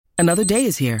Another day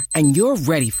is here, and you're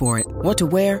ready for it. What to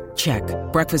wear? Check.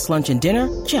 Breakfast, lunch, and dinner?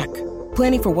 Check.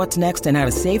 Planning for what's next and how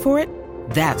to save for it?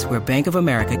 That's where Bank of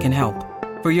America can help.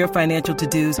 For your financial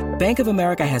to-dos, Bank of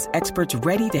America has experts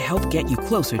ready to help get you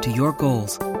closer to your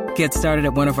goals. Get started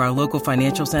at one of our local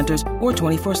financial centers or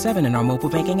 24/7 in our mobile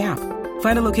banking app.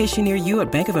 Find a location near you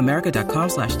at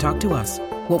bankofamerica.com/talktous.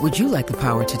 What would you like the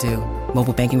power to do?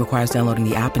 Mobile banking requires downloading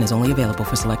the app and is only available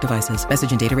for select devices. Message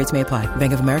and data rates may apply.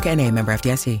 Bank of America N.A., member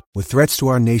FDIC. With threats to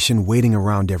our nation waiting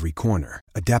around every corner,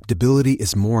 adaptability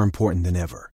is more important than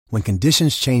ever. When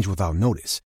conditions change without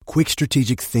notice, quick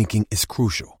strategic thinking is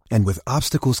crucial. And with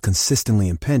obstacles consistently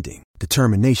impending,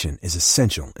 determination is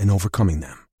essential in overcoming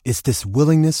them. It's this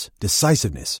willingness,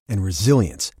 decisiveness, and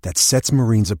resilience that sets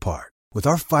Marines apart. With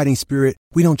our fighting spirit,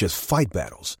 we don't just fight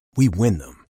battles, we win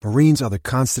them. Marines are the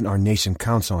constant our nation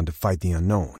counts on to fight the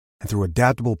unknown. And through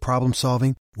adaptable problem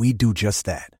solving, we do just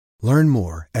that. Learn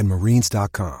more at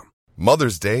Marines.com.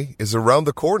 Mother's Day is around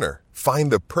the corner.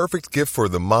 Find the perfect gift for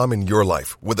the mom in your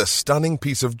life with a stunning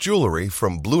piece of jewelry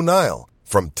from Blue Nile.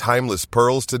 From timeless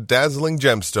pearls to dazzling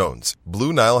gemstones,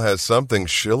 Blue Nile has something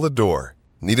she'll adore.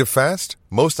 Need it fast?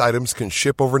 Most items can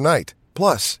ship overnight.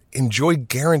 Plus, enjoy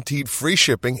guaranteed free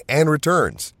shipping and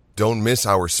returns. Don't miss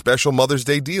our special Mother's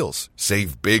Day deals.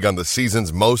 Save big on the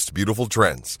season's most beautiful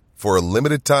trends. For a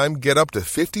limited time, get up to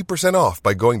 50% off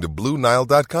by going to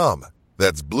BlueNile.com.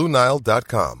 That's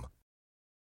BlueNile.com.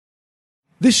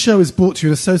 This show is brought to you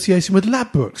in association with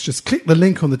Lab Books. Just click the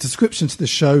link on the description to the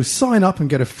show, sign up and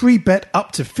get a free bet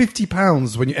up to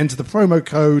 £50 when you enter the promo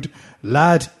code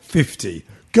LAD50.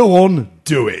 Go on,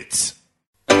 do it.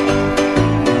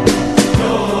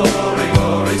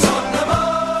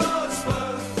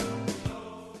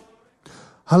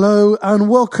 Hello and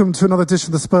welcome to another edition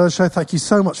of the Spurs Show. Thank you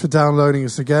so much for downloading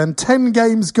us again. 10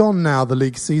 games gone now, the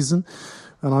league season.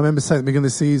 And I remember saying at the beginning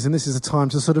of the season, this is a time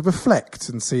to sort of reflect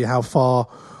and see how far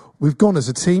we've gone as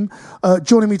a team.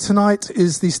 Joining me tonight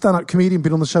is the stand-up comedian,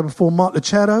 been on the show before, Mark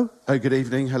Lucero. Oh, good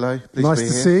evening. Hello. Pleased nice to be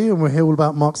to here. see you, and we'll hear all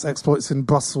about Mark's exploits in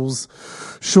Brussels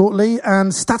shortly.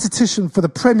 And statistician for the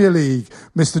Premier League,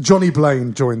 Mr. Johnny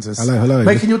Blaine, joins us. Hello, hello.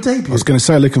 Making your debut. I was going to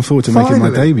say, looking forward to making my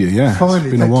debut, yeah. Finally.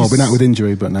 It's been a while. Been out with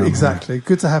injury, but now. Exactly. Yeah.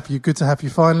 Good to have you. Good to have you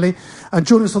finally. And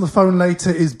joining us on the phone later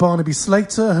is Barnaby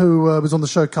Slater, who was on the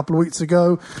show a couple of weeks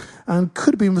ago and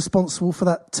could have been responsible for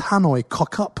that Tannoy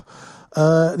cock-up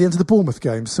at the end of the Bournemouth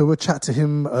game. So we'll chat to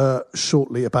him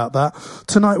shortly about that.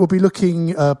 Tonight we'll be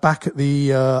looking back at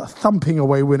the thumping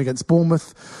away win against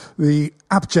Bournemouth, the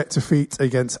abject defeat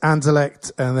against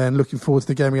Anderlecht, and then looking forward to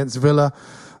the game against Villa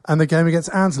and the game against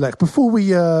Anderlecht. Before we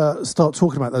start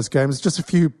talking about those games, just a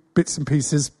few bits and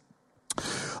pieces.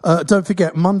 Don't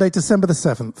forget, Monday, December the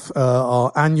 7th,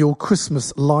 our annual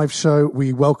Christmas live show.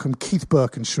 We welcome Keith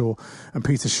Birkinshaw and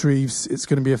Peter Shreves. It's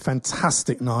going to be a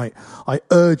fantastic night. I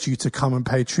urge you to come and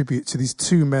pay tribute to these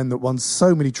two men that won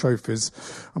so many trophies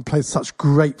and played such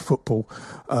great football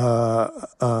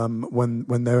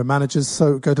when they were managers.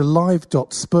 So go to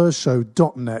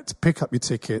live.spursshow.net, pick up your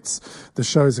tickets. The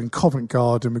show is in Covent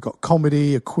Garden. We've got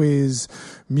comedy, a quiz,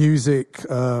 music.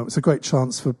 It's a great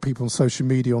chance for people on social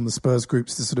media, on the Spurs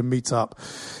groups, to sort of meet up.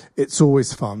 It's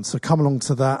always fun, so come along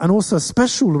to that. And also a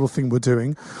special little thing we're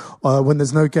doing when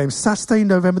there's no game, Saturday,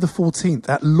 November the 14th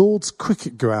at Lord's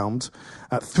Cricket Ground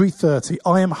at 3:30.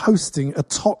 I am hosting a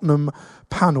Tottenham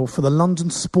panel for the London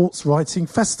Sports Writing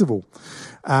Festival.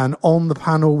 And on the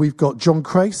panel, we've got John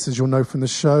Crace, as you'll know from the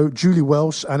show, Julie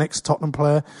Welsh, and ex-Tottenham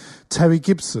player Terry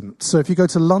Gibson. So if you go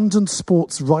to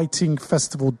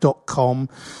londonsportswritingfestival.com,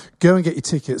 go and get your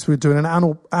tickets. We're doing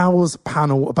an hour's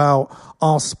panel about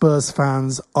Are Spurs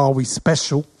fans, are we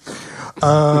special?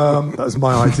 That was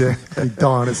my idea. He'd die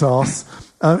on its arse.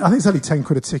 I think it's only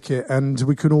 £10 a ticket, and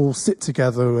we can all sit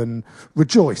together and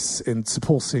rejoice in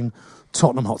supporting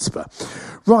Tottenham Hotspur.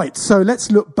 Right, so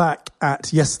let's look back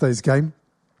at yesterday's game.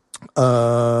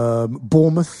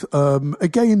 Bournemouth, a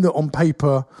game that on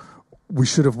paper we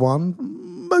should have won.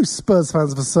 Most Spurs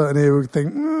fans of a certain era would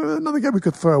think, another game we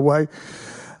could throw away.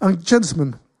 And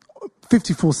gentlemen,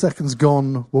 54 seconds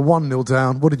gone, we're 1-0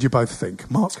 down. What did you both think?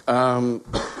 Mark? I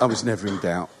was never in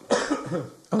doubt.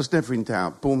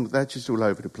 Bournemouth, they're just all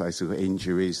over the place. They've got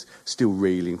injuries, still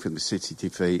reeling from the City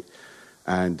defeat.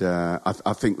 And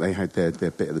I think they had their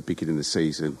bit at the beginning of the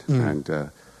season. And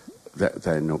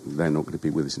they're not going to be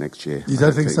with us next year. You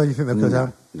don't think so? You think they'll go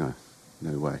down?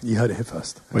 No way. You heard it here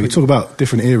first. Well, you talk about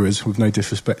different eras, with no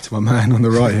disrespect to my man on the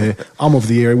right here. I'm of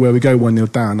the era where we go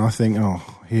 1-0 down, I think,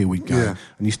 here we go. Yeah.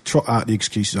 And you trot out the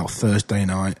excuses, Thursday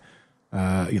night.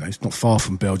 It's not far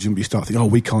from Belgium, but you start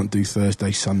thinking, we can't do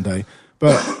Thursday, Sunday.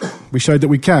 But we showed that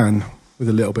we can. with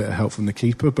a little bit of help from the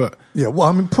keeper. But yeah, well,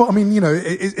 I mean, you know,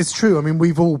 it's true. I mean,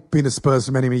 we've all been at Spurs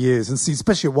for many, many years, and see,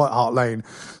 especially at White Hart Lane,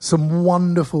 some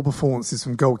wonderful performances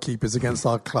from goalkeepers against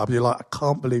our club. You're like, I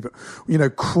can't believe it. You know,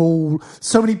 Krul,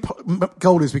 so many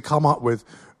goalies we come up with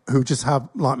who just have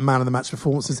like man of the match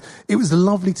performances. It was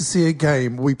lovely to see a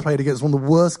game where we played against one of the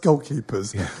worst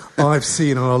goalkeepers I've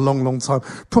seen in a long, long time.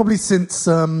 Probably since.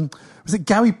 Was it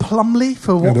Gary Plumley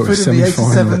for Watford in the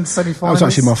 87 semi-final? That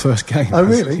was actually my first game. Oh,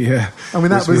 really? Yeah. I mean,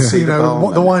 that was, you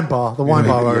know, the wine bar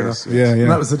owner. Yes. Yeah.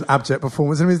 And that was an abject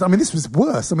performance. I mean, this was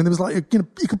worse. I mean, there was like, you know,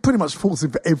 you could pretty much force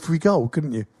him for every goal,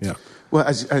 couldn't you? Yeah. Well,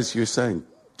 as you were saying,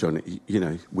 John, you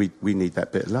know, we need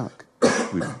that bit of luck.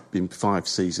 We've been 5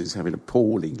 seasons having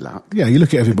appalling luck. Yeah, you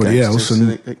look at everybody else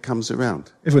and it comes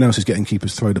around. Everyone else is getting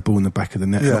keepers throw the ball in the back of the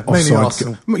net. Yeah, mainly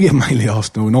Arsenal. Mainly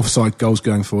Arsenal, and offside goals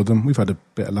going for them. We've had a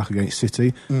bit of luck against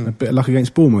City, and a bit of luck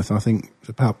against Bournemouth. I think it's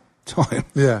about time.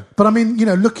 Yeah, but I mean, you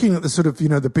know, looking at the sort of, you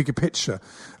know, the bigger picture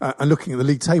and looking at the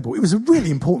league table, it was a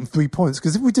really important 3 points,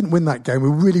 because if we didn't win that game, we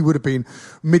really would have been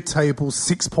mid-table,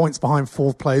 6 points behind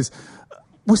fourth place.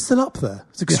 We're still up there.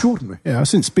 It's extraordinary. Yeah,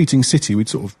 since beating City, we'd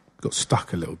sort of got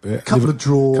stuck a little bit. A couple of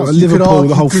draws. Liverpool, you could argue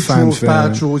the whole good draws, fanfare.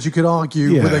 bad draws. You could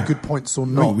argue were they good points or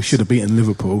not. I mean, we should have beaten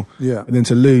Liverpool. Yeah. And then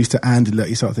to lose to Anderlecht,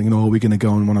 you start thinking, we're going to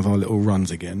go on one of our little runs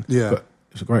again. Yeah. But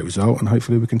it's a great result, and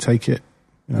hopefully we can take it.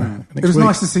 You know, next It was week.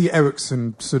 nice to see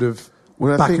Ericsson sort of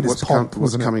Well, I back think in his pomp, what's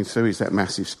wasn't coming through is that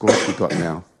massive squad we've got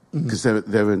now. Because there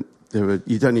are,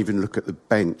 you don't even look at the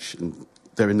bench, and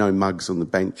there are no mugs on the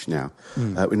bench now.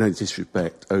 With no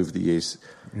disrespect, over the years,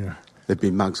 there've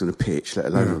been mugs on the pitch, let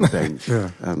alone on the bench.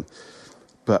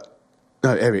 But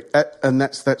no, Eric, and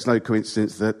that's no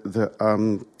coincidence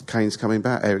that Kane's coming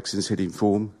back. Ericsson's hitting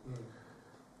form.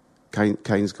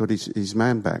 Kane's got his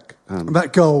man back.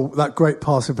 That goal, that great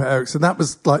passing for Ericsson, that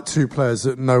was like two players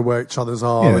that know where each other's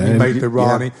are, and he made the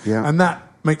Rani. Yeah. And that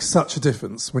makes such a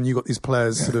difference when you've got these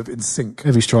players sort of in sync.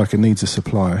 Every striker needs a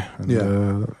supply.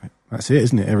 And, that's it,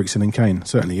 isn't it? Ericsson and Kane.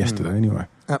 Certainly yesterday, anyway.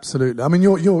 Absolutely. I mean,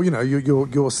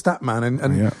 you're a stat man,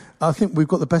 and I think we've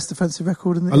got the best defensive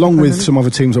record in the Along with league. some other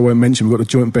teams I won't mention, we've got the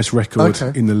joint best record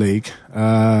in the league.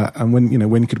 And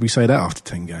when could we say that after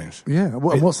 10 games? Yeah.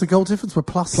 What's the goal difference? We're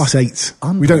plus 8.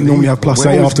 We don't normally have plus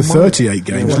 8 after 38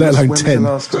 games, let alone 10.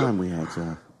 When was the last time we had?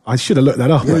 I should have looked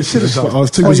that up. Yeah, you should have done. I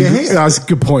was too busy. Here? That's a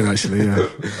good point, actually. Yeah,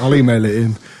 I'll email it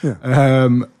in.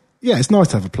 Yeah, it's nice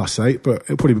to have a plus 8, but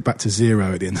it'll probably be back to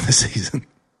 0 at the end of the season.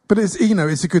 But it's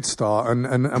a good start,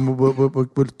 and we'll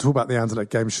talk about the Anderlecht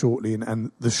game shortly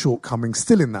and the shortcomings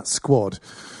still in that squad.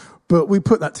 But we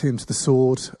put that team to the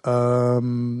sword,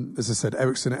 as I said,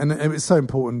 Ericsson, and it's so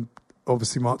important,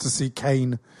 obviously, Mark, to see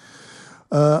Kane.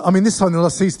 I mean, this time in the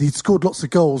last season, he'd scored lots of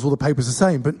goals, all the papers are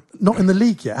saying, but not in the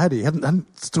league yet, had he? Hadn't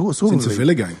scored Since the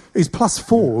Villa game. He's plus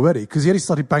 4 already, because he only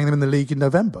started banging them in the league in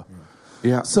November.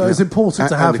 Yeah, so it's important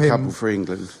to have and a him. couple for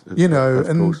England,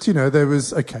 Course. There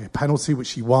was a penalty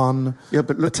which he won. Yeah,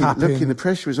 but looking, the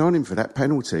pressure was on him for that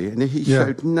penalty, and he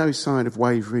showed no sign of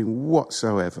wavering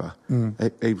whatsoever.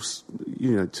 He was,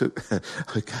 took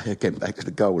again back to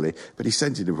the goalie, but he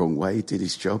sent it the wrong way. He did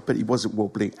his job, but he wasn't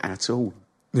wobbling at all.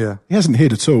 Yeah, he hasn't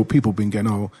hit at all. People have been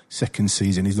going, second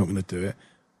season, he's not going to do it.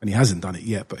 And he hasn't done it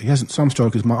yet, but he hasn't. Some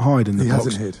strikers might hide in the box.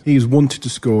 Hasn't hid. He's wanted to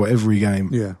score every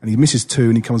game. Yeah. And he misses 2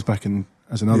 and he comes back and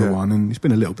has another one, and he's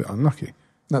been a little bit unlucky.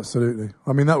 Absolutely.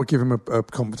 I mean, that would give him a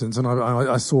confidence. And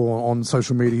I saw on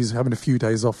social media he's having a few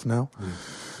days off now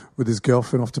with his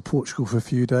girlfriend, off to Portugal for a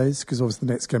few days, because obviously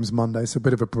the next game's Monday, so a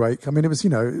bit of a break. I mean, it was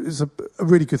a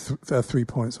really good 3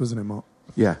 points, wasn't it, Mark?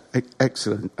 Yeah,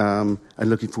 excellent. And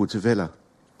looking forward to Villa.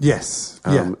 Yes.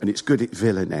 And it's good at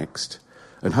Villa next.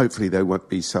 And hopefully they won't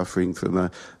be suffering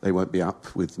from they won't be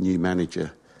up with new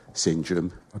manager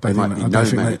syndrome. There might be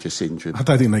no manager syndrome. I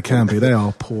don't think they can be. They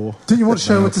are poor. Didn't you want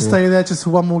Sherwood to stay there just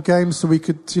for one more game so we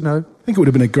could, I think it would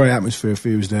have been a great atmosphere if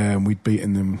he was there and we'd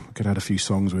beaten them. We could have had a few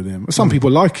songs with him. Some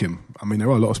people like him. I mean, there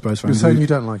are a lot of Spurs fans. You're saying you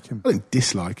don't like him? I don't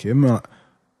dislike him. I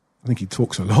think he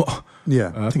talks a lot.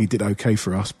 Yeah. I think he did okay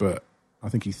for us, but I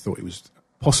think he thought he was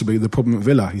possibly the problem at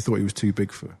Villa. He thought he was too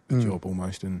big for the job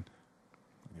almost, and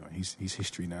he's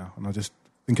history now. And I just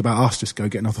think about us, just go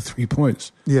get another 3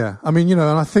 points. Yeah, I mean, and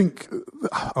I think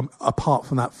apart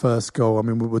from that first goal, I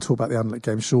mean, we'll talk about the Anderlecht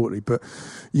game shortly, but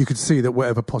you could see that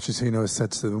whatever Pochettino has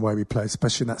said to them, the way we play,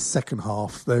 especially in that second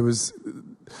half, there was,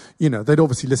 they'd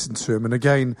obviously listened to him. And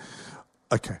again,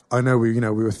 okay, I know we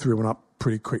were 3-1 up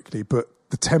pretty quickly, but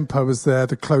the tempo was there,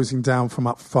 the closing down from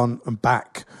up front and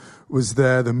back was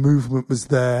there, the movement was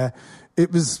there.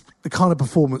 It was the kind of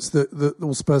performance that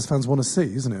all Spurs fans want to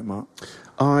see, isn't it, Mark?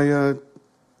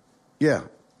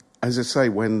 as I say,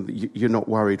 when you're not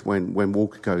worried when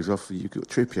Walker goes off, you've got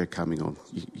Trippier coming on.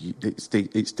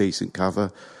 It's decent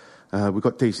cover. We've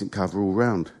got decent cover all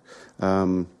round.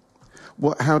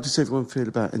 How does everyone feel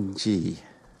about NG?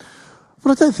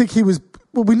 Well, I don't think he was.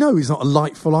 Well, we know he's not a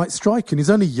light-for-light striker, and he's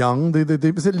only young.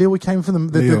 Was it Lille? He came from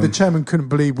the chairman couldn't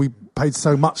believe we paid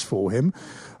so much for him.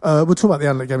 We'll talk about the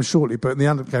Anderlecht game shortly, but in the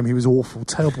Anderlecht game he was awful,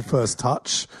 terrible first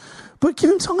touch. But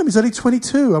give him time, he's only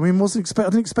 22. I mean, I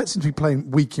didn't expect him to be playing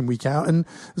week in, week out, and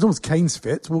as long as Kane's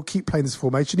fit, we'll keep playing this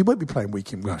formation. He won't be playing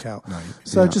week in, week out.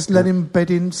 So just let him bed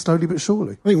in slowly but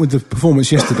surely. I think with the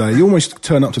performance yesterday, you almost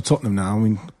turn up to Tottenham now. I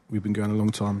mean, we've been going a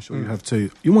long time, I'm sure you have too.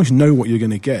 You almost know what you're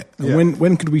going to get. And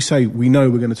when could we say, we know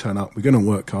we're going to turn up, we're going to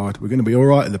work hard, we're going to be all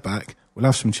right at the back, we'll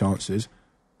have some chances.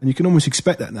 And you can almost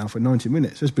expect that now for 90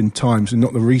 minutes. There's been times, and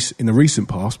not in the recent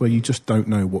past, where you just don't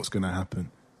know what's going to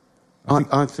happen.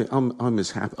 I think I'm as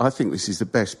happy. I think this is the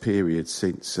best period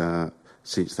since the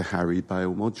Harry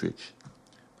Bale Modric.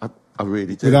 I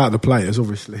really do. Without the players,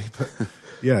 obviously, but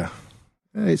yeah,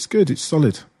 it's good. It's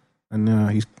solid, and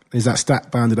there's that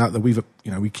stat banded out that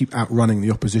we keep outrunning the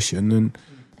opposition, and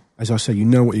as I say, you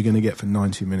know what you're going to get for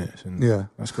 90 minutes, and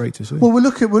that's great to see. Well, we're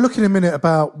looking in a minute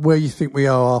about where you think we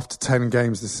are after 10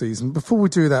 games this season. Before we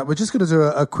do that, we're just going to do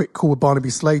a quick call with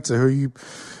Barnaby Slater, who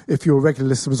if you're a regular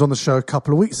listener, was on the show a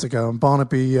couple of weeks ago, and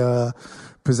Barnaby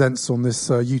presents on this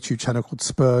YouTube channel called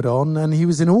Spurred On, and he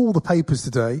was in all the papers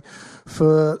today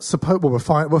for support. Well,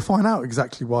 we'll find out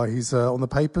exactly why he's on the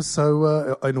papers.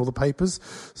 So in all the papers.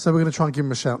 So we're going to try and give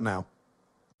him a shout now.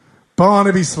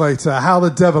 Barnaby Slater, how the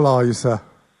devil are you, sir?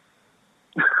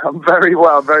 I'm very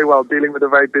well, dealing with a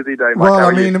very busy day, Mike.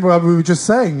 Well, we were just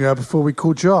saying before we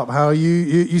called you up how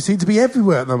you seem to be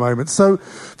everywhere at the moment. So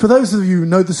for those of you who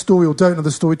know the story or don't know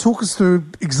the story, talk us through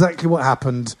exactly what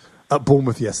happened at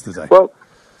Bournemouth yesterday. Well,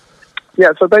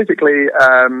 yeah, so basically,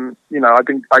 I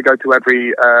go to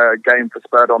every game for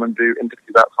Spurred On and do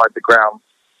interviews outside the ground.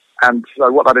 And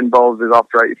so what that involves is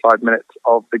after 85 minutes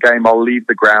of the game, I'll leave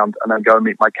the ground and then go and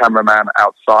meet my cameraman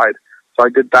outside. So I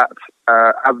did that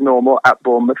as normal at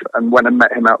Bournemouth and went and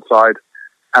met him outside.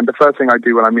 And the first thing I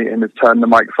do when I meet him is turn the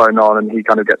microphone on, and he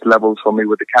kind of gets levels for me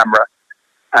with the camera.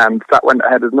 And that went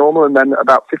ahead as normal. And then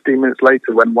about 15 minutes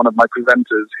later, when one of our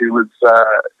presenters who was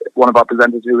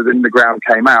in the ground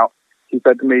came out, he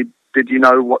said to me, "Did you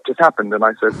know what just happened?" And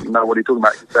I said, "No, what are you talking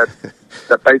about?" He said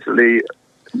that basically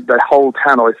the whole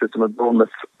tannoy system of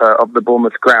the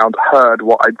Bournemouth ground heard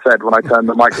what I'd said when I turned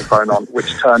the microphone on,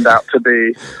 which turned out to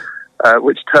be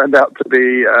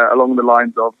along the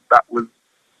lines of, "That was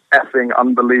effing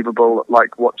unbelievable,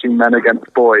 like watching Men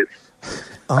Against Boys."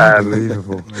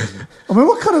 Unbelievable. I mean,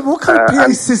 what kind of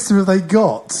PA system have they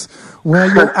got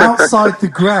where you're outside the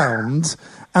ground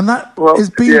and that is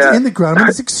being in the ground? I mean,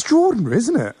 it's extraordinary,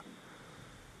 isn't it?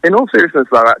 In all seriousness,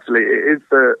 though, actually, it's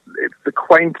the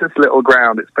quaintest little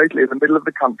ground. It's basically in the middle of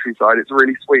the countryside. It's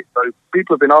really sweet. So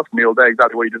people have been asking me all day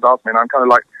exactly what you just asked me, and I'm kind of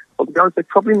like, well, to be honest, they've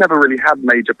probably never really had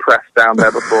major press down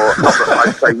there before. Not that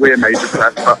I'd say we're major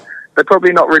press, but they're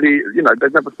probably not really,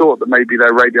 they've never thought that maybe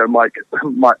their radio mic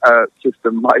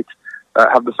system might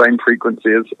have the same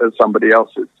frequency as somebody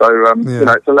else's. So,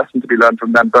 it's a lesson to be learned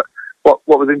from them. But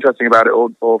what was interesting about it,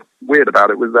 or weird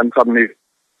about it, was then suddenly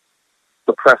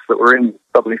the press that were in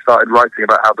suddenly started writing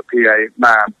about how the PA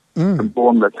man from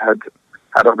Bournemouth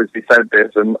had obviously said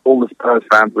this, and all the Spurs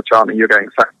fans were chanting, "You're getting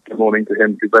sacked in the morning," to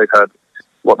him, because they'd heard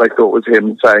what they thought was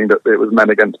him saying that it was Men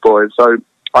Against Boys. So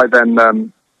I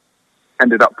then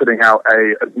ended up putting out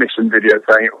a admission video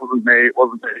saying it wasn't me, it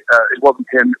wasn't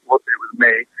him, it was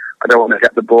me. I don't want to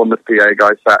get the Bournemouth PA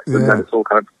guy sacked, and then it's all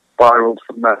kind of spiraled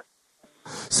from there.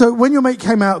 So when your mate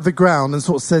came out of the ground and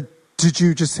sort of said, "Did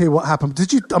you just hear what happened?"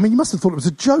 You must have thought it was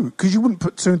a joke, because you wouldn't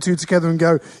put two and two together and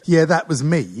go, "Yeah, that was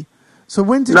me." So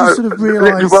when did you sort of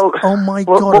realise, oh my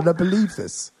God, I don't believe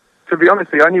this? To be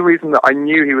honest, the only reason that I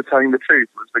knew he was telling the truth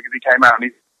was because he came out and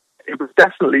it was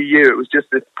definitely you. It was just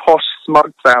this posh,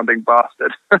 smug-sounding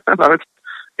bastard.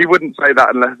 He wouldn't say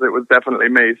that unless it was definitely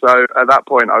me. So at that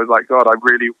point, I was like, God,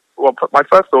 my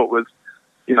first thought was,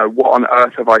 what on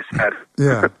earth have I said?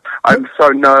 Yeah. I'm so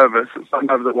nervous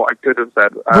at what I could have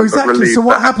said. Well, exactly. So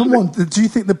what happened? Do you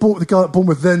think the guy at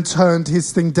Bournemouth then turned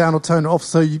his thing down or turned it off,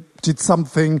 so you did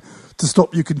something to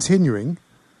stop you continuing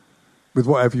with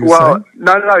whatever you were saying?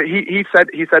 No. He said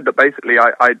that basically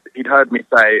he'd heard me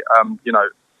say,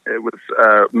 it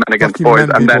was Men Against Boys,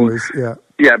 and then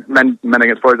Men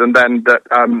Against Boys, and then that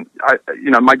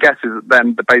my guess is that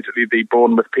then basically the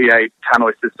Bournemouth PA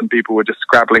tannoy system people were just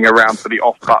scrabbling around for the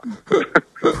off button,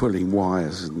 pulling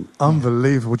wires.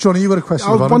 Unbelievable. Johnny, you got a question?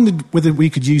 I wondered whether we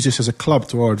could use this as a club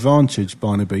to our advantage,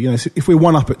 Barnaby. If we're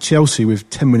one up at Chelsea with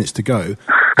 10 minutes to go,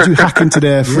 Could you hack into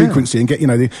their frequency and get,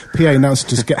 the PA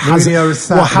announcer to get Mourinho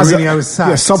is sacked.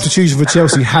 Yeah, substitution for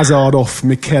Chelsea, Hazard off,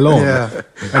 Mikel on. Yeah.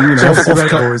 And, Chelsea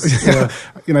Red Boys.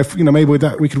 Yeah. Maybe with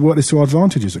that we could work this to our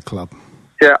advantage as a club.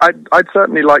 Yeah, I'd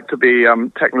certainly like to be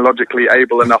technologically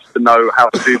able enough to know how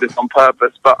to do this on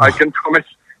purpose, but I can promise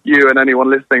you and anyone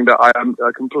listening that I am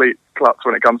a complete klutz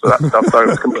when it comes to that stuff, so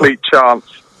it's a complete chance.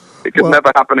 It could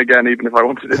never happen again, even if I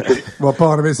wanted it to. Well,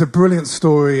 Barnaby, it's a brilliant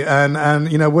story, and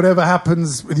whatever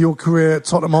happens with your career at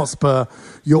Tottenham Hotspur,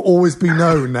 you'll always be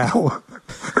known now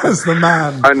as the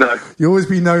man. I know. You'll always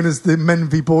be known as the men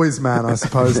v boys man, I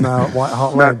suppose, now at White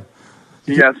Hart Lane.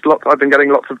 Yes, I've been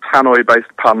getting lots of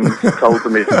tannoy-based puns told to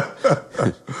me.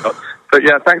 But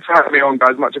yeah, thanks for having me on,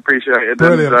 guys. Much appreciated.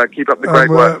 Brilliant. And keep up the great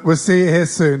work. We'll see you here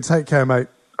soon. Take care, mate.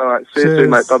 All right, see you soon,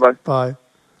 mate. Bye-bye. Bye.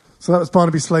 So that was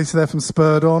Barnaby Slater there from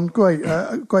Spurred On.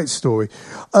 Great story.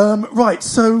 Right,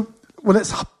 so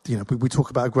let's we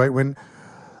talk about a great win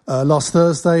last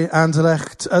Thursday.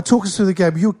 Anderlecht. Talk us through the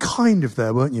game. You were kind of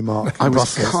there, weren't you, Mark? I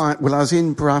was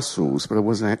in Brussels, but I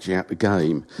wasn't actually at the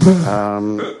game,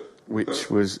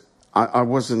 which was.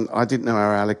 I didn't know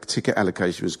our ticket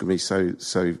allocation was going to be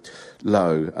so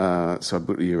low, so I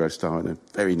booked the Eurostar in a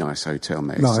very nice hotel,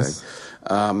 may I say.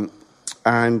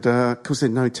 And because there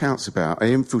are no touts about, I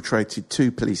infiltrated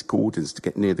 2 police cordons to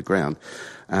get near the ground.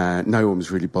 No one was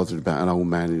really bothered about an old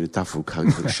man in a duffel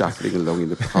coat shuffling along in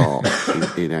the park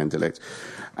in Anderlecht.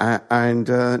 And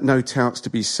no touts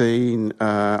to be seen.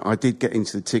 I did get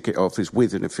into the ticket office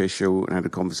with an official and had a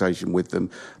conversation with them,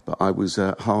 but I was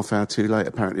half hour too late.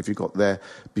 Apparently, if you got there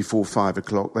before 5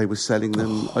 o'clock, they were selling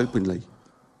them openly.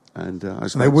 And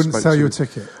they wouldn't sell you a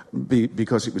ticket?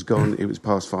 Because it was gone. It was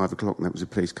past 5 o'clock, and that was a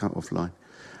police cut-off line.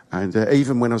 And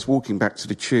even when I was walking back to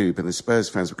the tube and the Spurs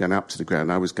fans were going up to the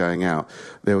ground, I was going out,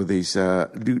 there were these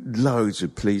loads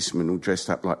of policemen all dressed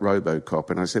up like RoboCop.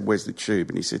 And I said, "Where's the tube?"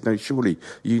 And he said, "No, surely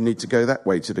you need to go that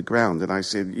way to the ground." And I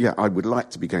said, "Yeah, I would like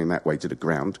to be going that way to the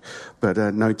ground, but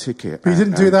no ticket." But you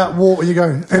didn't do that walk where you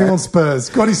go, "Anyone Spurs?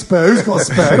 Got any Spurs? Who's got a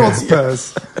Spurs? Anyone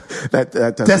Spurs?" That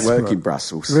doesn't Desperate. work in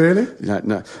Brussels. Really?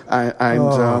 No.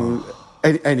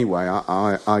 Anyway,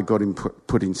 I got him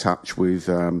put in touch with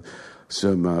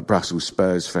some Brussels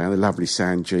Spurs fan, the lovely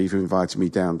Sanjeev, who invited me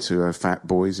down to Fat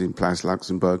Boys in Place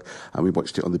Luxembourg, and we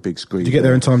watched it on the big screen. Did you get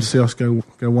there in time to see us go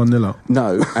 1-0 up?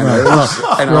 No.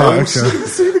 I also didn't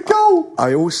see the goal.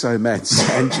 I also met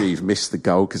Sanjeev, missed the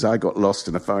goal because I got lost,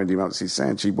 and I phoned him up and said,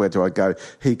 "Sanjeev, where do I go?"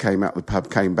 He came out the pub,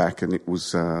 came back, and it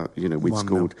was, we'd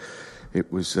scored. It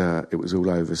was all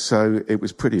over. So it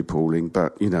was pretty appalling.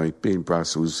 But, being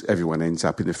Brussels, everyone ends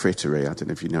up in the Fritterie. I don't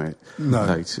know if you know it. No.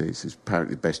 Later. It's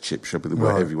apparently the best chip shop in the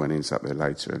world. Right. Everyone ends up there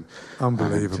later.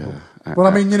 Unbelievable. Well,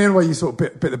 I mean, in a way, you sort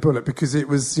of bit the bullet because it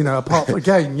was, apart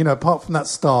from that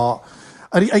start.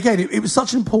 And again, it was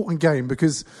such an important game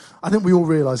because I think we all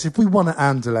realised if we won at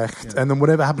Anderlecht and then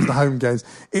whatever happens to home games,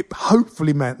 it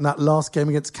hopefully meant that last game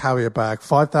against Carrierbag,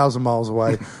 5,000 miles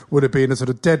away, would have been a sort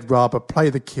of dead rubber, play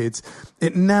the kids.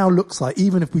 It now looks like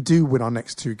even if we do win our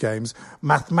next 2 games,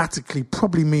 mathematically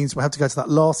probably means we'll have to go to that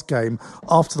last game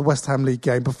after the West Ham League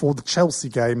game, before the Chelsea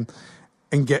game,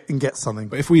 and get something.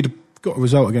 But if we'd got a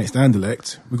result against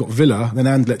Anderlecht, we got Villa, then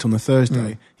Anderlecht on the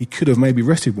Thursday, he could have maybe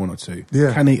rested 1 or 2.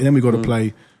 Yeah. And then we've got to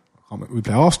play... We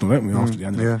play Arsenal, don't we, after the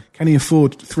Anderlecht? Yeah. Can he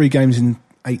afford 3 games in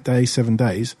 8 days, 7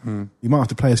 days? You might have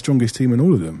to play his strongest team in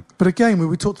all of them. But again,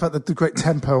 we talked about the great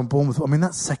tempo on Bournemouth. I mean,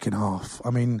 that second half,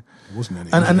 it wasn't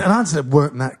any. And Anderlecht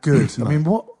weren't that good. No. I mean,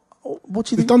 what do you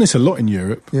think? We've done this a lot in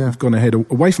Europe. Yeah. We've gone ahead.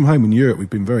 Away from home in Europe,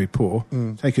 we've been very poor,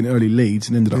 taking early leads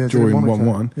and ended up drawing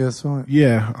 1-1. Yeah, that's right.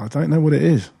 Yeah, I don't know what it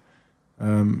is.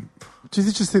 Do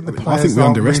you just think the players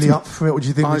aren't really up for it, or do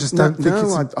you think we just don't think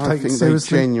it's taken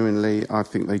seriously? I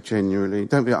think they genuinely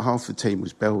don't think half the team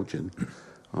was Belgian.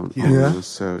 So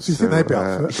do you think they'd be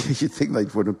up for it? You think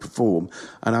they'd want to perform,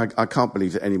 and I can't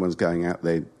believe that anyone's going out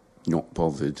there not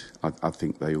bothered. I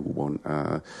think they all want,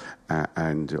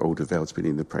 and Alderweireld's been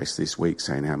in the press this week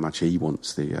saying how much he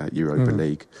wants the Europa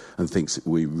League and thinks that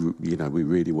we're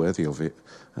really worthy of it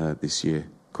this year.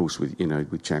 Of course,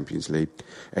 with Champions League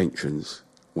entrance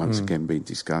once again being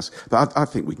discussed, but I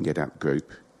think we can get out the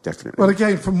group definitely. Well,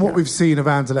 again, from what we've seen of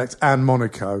Anderlecht and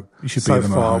Monaco so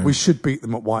far, we should beat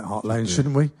them at White Hart Lane,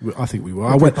 shouldn't we? I think we will.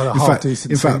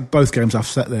 In fact, both games I've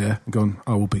sat there and gone,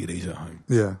 "I will beat these at home."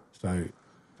 Yeah. So,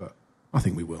 but I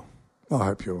think we will. I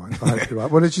hope you're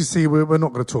right. Well, as you see, we're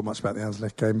not going to talk much about the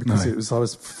Anderlecht game because I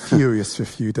was furious for a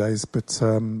few days, but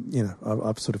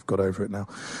I've sort of got over it now.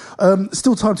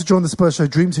 Still time to join the Spurs Show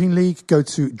Dream Team League. Go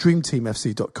to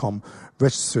dreamteamfc.com,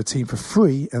 register a team for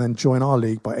free, and then join our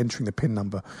league by entering the PIN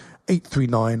number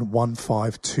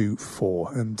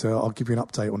 839-1524, and I'll give you an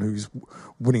update on who's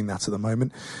winning that at the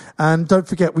moment. And don't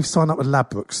forget, we've signed up with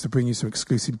Ladbrokes to bring you some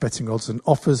exclusive betting odds and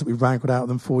offers that we've wrangled out of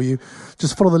them for you.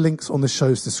 Just follow the links on the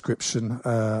show's description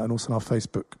and also on our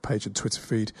Facebook page and Twitter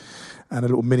feed, and a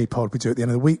little mini pod we do at the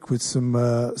end of the week with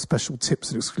some special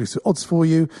tips and exclusive odds for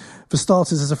you. For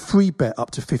starters, there's a free bet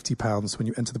up to £50 when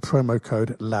you enter the promo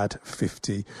code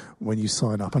LAD50 when you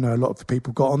sign up. I know a lot of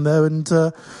people got on there and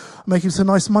making some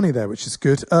nice money there, which is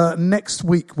good. Next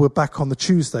week, we're back on the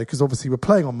Tuesday, because obviously we're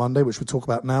playing on Monday, which we'll talk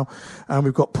about now. And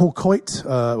we've got Paul Coit,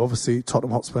 obviously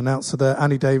Tottenham Hotspur announcer there,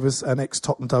 Andy Davis, and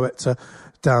ex-Tottenham director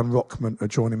Dan Rockman are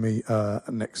joining me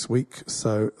next week.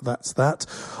 So that's that.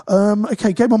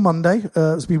 Okay, game on Monday.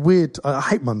 It's be weird. I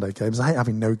hate Monday games. I hate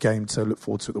having no game to look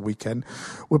forward to at the weekend.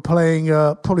 We're playing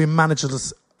probably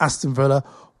managerless Aston Villa,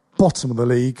 bottom of the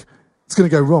league. It's going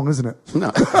to go wrong, isn't it?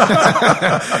 No.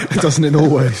 Doesn't it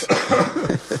always?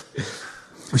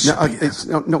 It's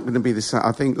not going to be the same.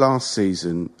 I think last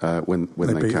season when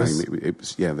they came, it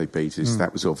was they beat us.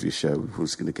 That was obvious. Show we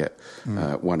was going to get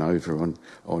one over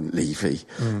on Levy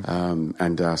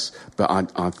and us. But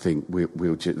I think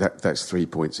we'll that's 3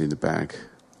 points in the bag.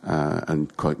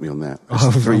 And quote me on that.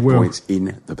 That's 3 points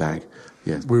in the bag.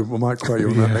 Yeah, we might quote you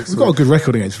on that next week. We've got a good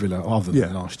record against Villa other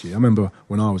than last year. I remember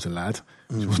when I was a lad,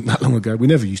 which wasn't that long ago, we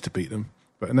never used to beat them,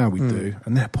 but now we do,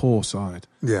 and they're a poor side.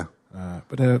 Yeah.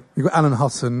 But you've got Alan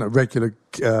Hutton, a regular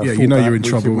you know you're in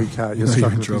trouble. Week out. You're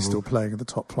struggling if you're still playing at the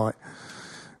top flight.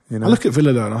 You know? I look at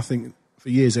Villa though, and I think for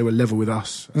years they were level with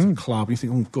us as a club. You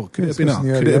think, oh God, could it have been us?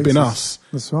 Could it have been us?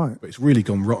 That's right. But it's really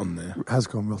gone rotten there. It has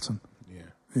gone rotten.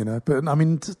 You know, but I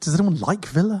mean, does anyone like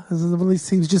Villa? Does one of these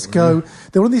teams just go?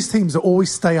 They're one of these teams that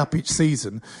always stay up each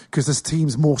season because there's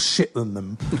teams more shit than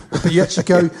them. But you actually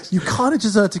go, you kind of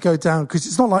deserve to go down, because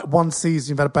it's not like one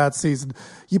season you've had a bad season.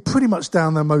 You're pretty much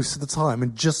down there most of the time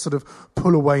and just sort of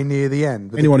pull away near the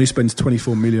end. But anyone who spends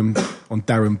 24 million on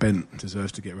Darren Bent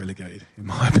deserves to get relegated, in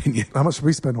my opinion. How much did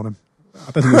we spend on him?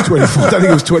 I don't think it was 24. I don't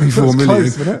think it was 24 million.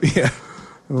 Close, wasn't it? Yeah.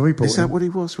 Well, is that what he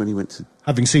was when he went to...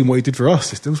 Having seen what he did for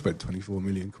us, they still spent 24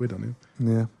 million quid on him.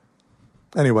 Yeah.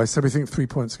 Anyway, so we think 3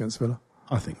 points against Villa?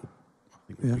 I think we'll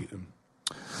beat them.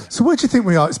 Yeah. So where do you think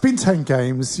we are? It's been 10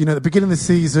 games. You know, at the beginning of the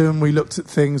season, we looked at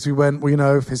things. We went, well, you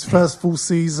know, his first full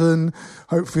season,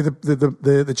 hopefully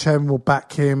the chairman will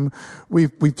back him.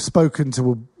 We've spoken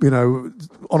to, you know,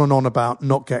 on and on about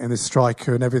not getting this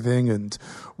striker and everything and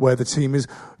where the team is.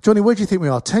 Johnny, where do you think we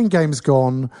are? 10 games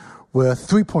gone. We're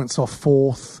 3 points off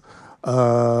fourth.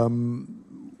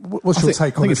 What's your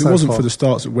take on it? If it wasn't for the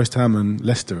starts that West Ham and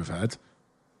Leicester have had,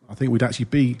 I think we'd actually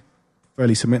be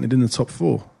fairly cemented in the top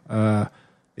four.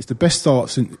 It's the best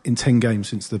starts in 10 games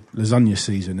since the Lasagna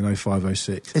season in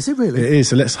 05-06. Is it really? It is,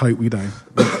 so let's hope we don't.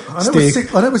 I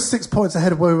know we're 6 points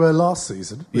ahead of where we were last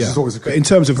season, which is always a good. But in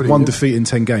terms of one defeat in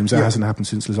 10 games, that hasn't happened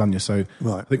since Lasagna. So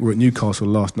I think we're at Newcastle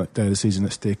last day of the season.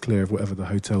 Let's steer clear of whatever the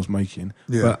hotel's making.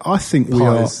 Yeah. But I think we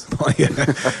are.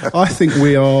 I think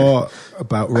we are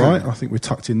about right. I think we're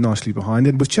tucked in nicely behind.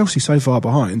 And with Chelsea so far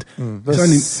behind, there's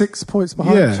only 6 points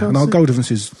behind. Yeah, Chelsea. And our goal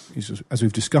difference is, as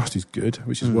we've discussed, is good,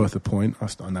 which is worth a point.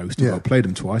 I know we still played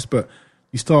them twice, but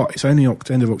you start. It's only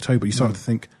end of October. You start to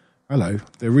think, hello,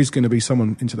 there is going to be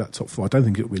someone into that top four. I don't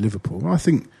think it will be Liverpool. I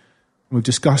think we've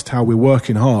discussed how we're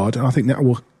working hard, and I think that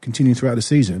will continue throughout the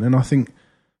season. And I think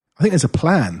there's a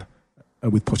plan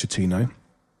with Pochettino,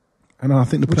 and I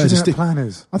think the players. What do you think that plan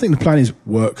is? I think the plan is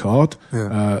work hard.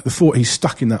 Yeah. He's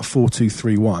stuck in that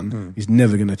 4-2-3-1. He's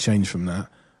never going to change from that.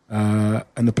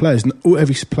 And the players,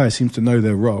 every player seems to know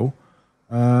their role.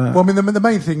 Well, I mean, the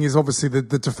main thing is obviously the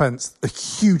defence, a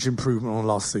huge improvement on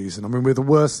last season. I mean, we're the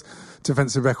worst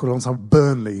defensive record alongside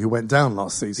Burnley, who went down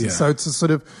last season. Yeah. So to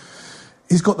sort of,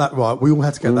 he's got that right. We all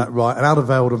had to get that right. And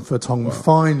Alderweireld and Vertonghen,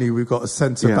 finally, we've got a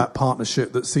centre-back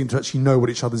partnership that seem to actually know what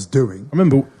each other's doing. I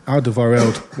remember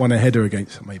Alderweireld won a header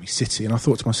against maybe City, and I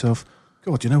thought to myself,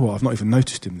 God, you know what? I've not even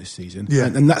noticed him this season. Yeah.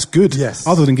 And that's good. Yes.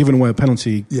 Other than giving away a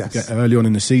penalty early on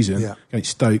in the season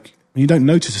against Stoke, and you don't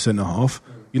notice a centre-half.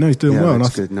 You know he's doing well.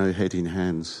 That's good. No head in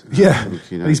hands. Yeah.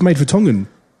 And he's made Vertonghen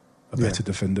a better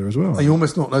defender as well. Are you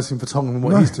almost not noticing Vertonghen and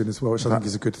what he's doing as well, which I think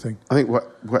is a good thing. I think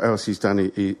what else he's done,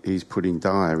 he's putting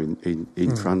Dyer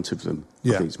in front of them.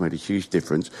 Yeah. I think it's made a huge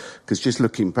difference. Because just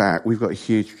looking back, we've got a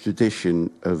huge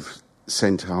tradition of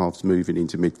centre-halves moving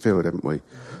into midfield, haven't we?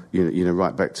 You know,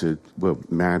 right back to,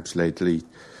 Mabs, Ledley,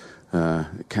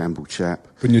 Campbell chap.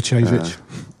 Bunjacevic.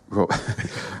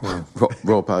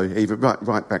 Robbo, even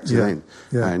right back to then.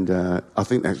 Yeah. And I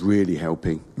think that's really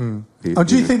helping. And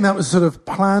do you think that was sort of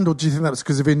planned, or do you think that was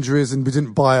because of injuries and we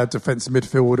didn't buy a defensive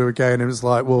midfielder again? And it was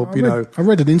like, well, I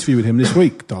read an interview with him this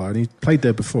week, and he played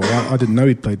there before. I didn't know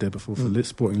he'd played there before for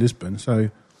Sporting Lisbon, so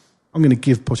I'm going to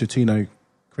give Pochettino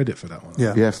credit for that one.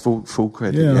 Yeah, full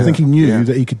credit. Yeah, I think he knew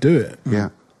that he could do it. Yeah.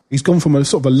 He's gone from a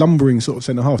sort of a lumbering sort of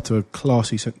centre-half to a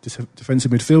classy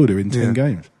defensive midfielder in 10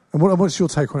 games. And what's your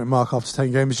take on it, Mark, after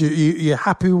 10 games? You're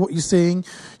happy with what you're seeing?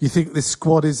 You think this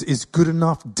squad is good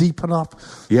enough, deep enough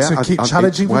to keep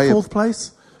challenging for fourth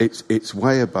place? It's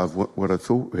way above what I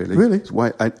thought, really. Really? It's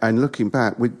and looking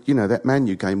back, with that Man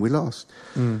U game we lost.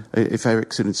 If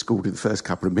Eriksen had scored in the first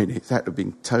couple of minutes, that would have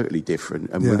been totally different.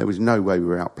 And when there was no way we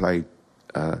were outplayed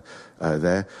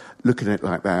there. Looking at it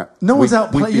like that, no one's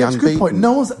outplayed. Yeah, that's a good point.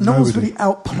 No one's really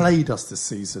outplayed us this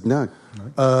season. No.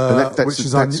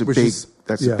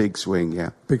 That's a big swing. Yeah,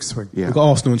 big swing. Yeah, we've got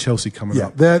Arsenal and Chelsea coming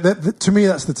up. To me,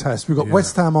 that's the test. We've got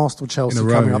West Ham, Arsenal, Chelsea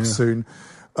coming up soon.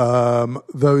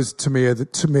 Those to me are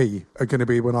going to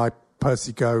be when I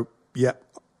personally go,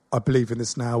 I believe in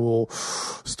this now, or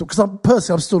because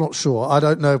I'm still not sure. I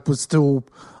don't know if I still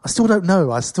don't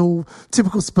know. I still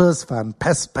typical Spurs fan,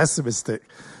 pessimistic,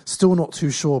 still not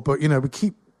too sure. But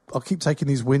I'll keep taking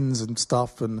these wins and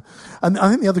stuff, and I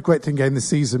think the other great thing this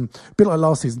season, a bit like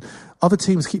last season, other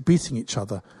teams keep beating each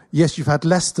other. Yes, you've had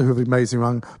Leicester who have an amazing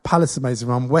run, Palace amazing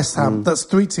run, West Ham. That's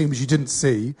three teams you didn't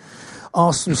see.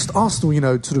 Arsenal,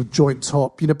 sort of joint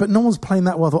top, but no one's playing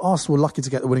that well. I thought Arsenal were lucky to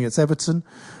get the win against Everton.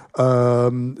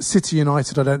 City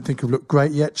United, I don't think have looked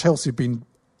great yet. Chelsea have been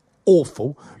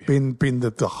awful, been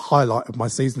the highlight of my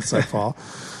season so far.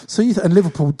 So and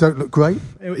Liverpool don't look great.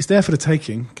 It's there for the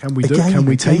taking. Can we do it? Can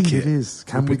we take it? It is.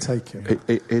 Can we take it?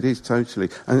 It is totally.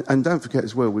 And don't forget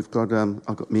as well, we've got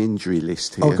I've got my injury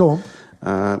list here. Oh, go on.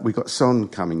 We've got Son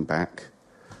coming back.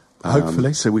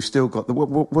 Hopefully. So we've still got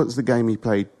what's the game he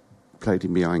played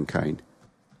him behind Kane?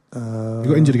 He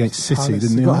got injured against City, Palace.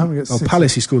 didn't he?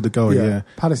 Palace, he scored the goal,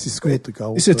 Palace, he scored the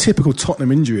goal. It's a typical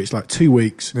Tottenham injury. It's like 2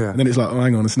 weeks, and then it's like,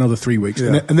 hang on, it's another 3 weeks.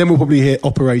 Yeah. And then we'll probably hear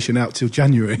operation out till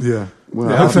January. Yeah.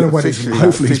 Well, hopefully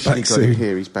he's back soon.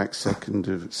 He's back 2nd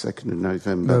of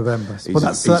November.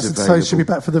 So he should be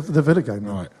back for the Villa game,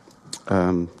 right?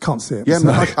 Can't see it. Yeah,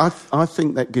 I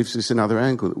think that gives us another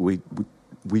angle that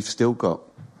we've still got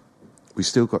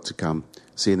to come,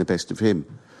 seeing the best of him.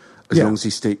 As long as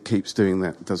he keeps doing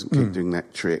that, doesn't keep doing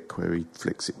that trick where he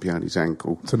flicks it behind his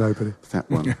ankle. To nobody. That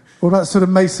one. What about sort of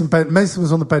Mason Bent? Mason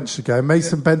was on the bench again.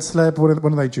 Mason Bensleb,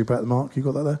 when are they due back, Mark? You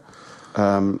got that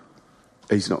there?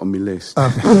 He's not on my list.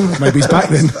 Maybe he's back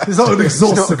then. It's not an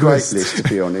exhaustive It's not a great list, to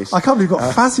be honest. I can't believe you've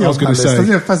got Fazio on that list.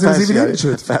 say. Fazio was even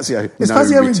injured. Fazio,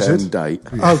 return date.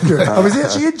 Oh, good. Was he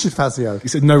actually injured, Fazio? He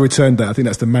said no return date. I think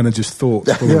that's the manager's thoughts.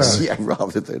 Yeah,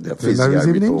 rather than a physio No, he's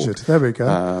even report. injured. There we go.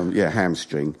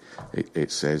 Hamstring,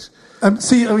 it says.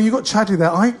 You got Chadley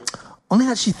there. I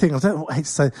actually think, I hate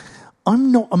to say,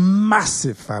 I'm not a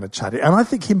massive fan of Chadley, and I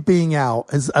think him being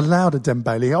out has allowed a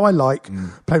Dembele, who I like,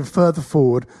 playing further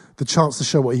forward, the chance to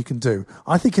show what he can do.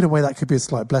 I think in a way that could be a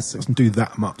slight blessing. Doesn't do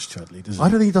that much, Chadley, does he? I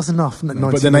don't think he does enough.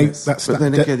 But then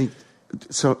again,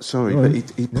 but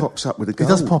he pops up with a goal.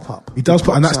 He does pop up. He does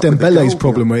pop, and that's Dembele's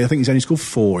problem, where I think he's only scored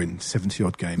 4 in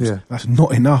 70-odd games. Yeah. That's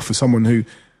not enough for someone who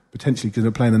potentially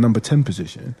could play in the number 10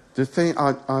 position. The thing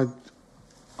I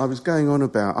was going on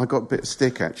about, I got a bit of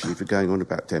stick actually for going on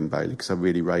about Dembele because I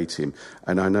really rate him,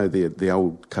 and I know the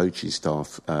old coaching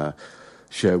staff,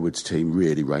 Sherwood's team,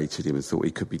 really rated him and thought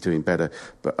he could be doing better.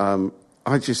 But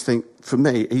I just think, for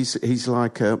me, he's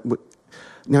like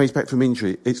now he's back from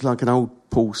injury. It's like an old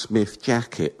Paul Smith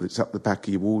jacket that's up the back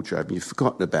of your wardrobe and you've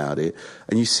forgotten about it,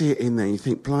 and you see it in there and you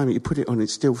think, blimey, you put it on, it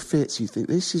still fits. You think,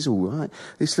 this is all right.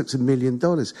 This looks $1 million,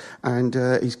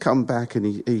 and he's come back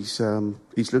and he's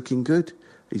looking good.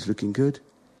 He's looking good.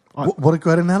 What a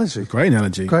great analogy. Great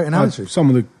analogy. Some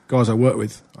of the guys I work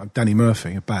with, Danny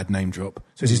Murphy, a bad name drop,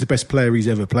 says he's the best player he's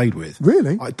ever played with.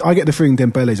 Really? I get the feeling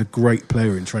Dembele's a great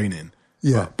player in training.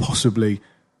 Yeah. But possibly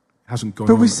hasn't gone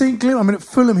But on. we've seen glimpses. At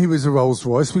Fulham he was a Rolls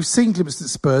Royce. We've seen glimpses at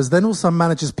Spurs. Then also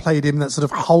managers played him in that sort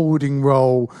of holding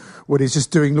role where he's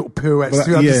just doing little pirouettes,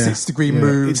 360-degree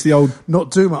moves. It's the old...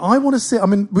 Not doing it. I want to see...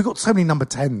 we've got so many number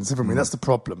 10s, haven't we? That's the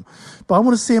problem. But I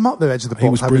want to see him up the edge of the box. He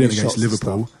was brilliant against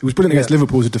Liverpool. He was brilliant against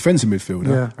Liverpool as a defensive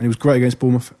midfielder. And he was great against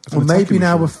Bournemouth as an maybe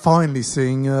now midfielder. we're finally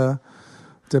seeing...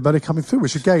 Dembele coming through,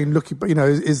 which again,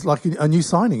 is like a new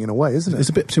signing in a way, isn't it? There's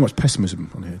a bit too much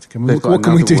pessimism on here. What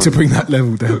can we do to bring that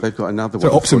level down? They've got another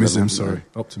one. Optimism.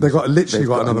 They've got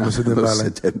another one with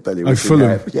Dembele.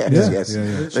 Fulham.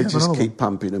 Yes. They just keep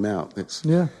pumping them out.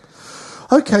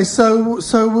 Okay, so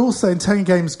we're all saying 10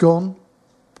 games gone.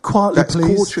 Quietly That's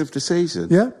pleased. quarter of the season.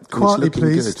 Yeah, and quietly it's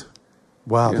looking pleased. good.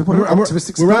 Wow, Yeah. we're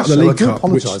optimistic. We're out of the League I do Cup.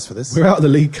 apologise for this. We're out of the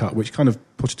League Cup, which kind of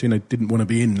Pochettino didn't want to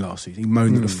be in last season. He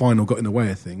moaned that the final got in the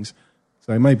way of things.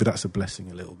 So maybe that's a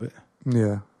blessing a little bit.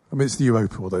 Yeah. I mean, it's the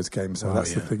Europa, all those games, so Oh,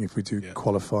 that's the yeah. thing if we do Yeah.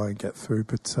 qualify and get through.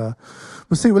 But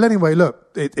we'll see. Well, anyway, look,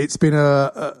 it's been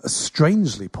a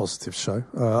strangely positive show.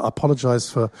 I apologise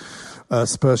for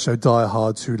Spurs Show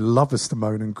diehards who love us to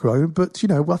moan and groan, but,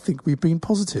 I think we've been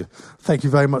positive. Thank you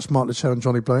very much, Mark Lachelle and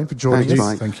Johnny Blaine, for joining Thanks, us.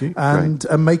 Mike. Thank you. And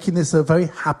making this a very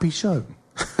happy show.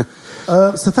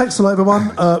 So thanks a lot,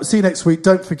 everyone. See you next week.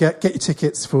 Don't forget, get your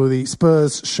tickets for the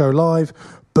Spurs Show Live,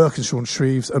 Birkinshaw and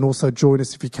Shreves, and also join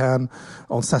us if you can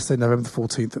on Saturday, November the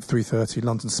 14th at 3:30,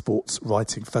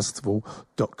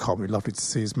 LondonSportsWritingFestival.com. We'd love to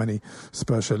see as many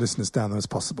Spurs Show listeners down there as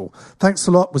possible. Thanks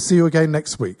a lot. We'll see you again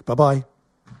next week. Bye-bye.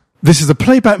 This is a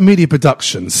Playback Media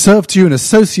production, served to you in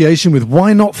association with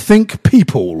Why Not Think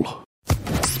People.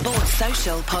 Sports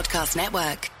Social Podcast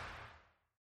Network.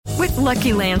 With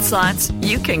Lucky Land Slots,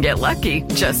 you can get lucky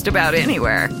just about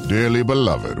anywhere. Dearly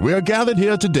beloved, we are gathered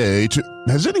here today to...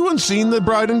 Has anyone seen the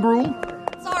bride and groom?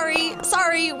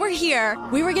 Sorry, we're here.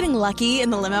 We were getting lucky in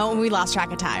the limo and we lost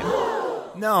track of time.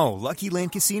 No, Lucky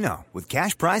Land Casino, with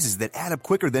cash prizes that add up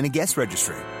quicker than a guest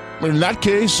registry. In that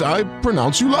case, I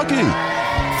pronounce you lucky.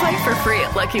 Play for free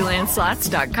at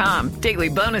LuckyLandSlots.com. Daily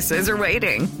bonuses are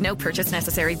waiting. No purchase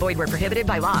necessary. Void where prohibited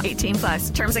by law.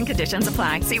 18+. Terms and conditions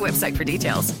apply. See website for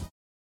details.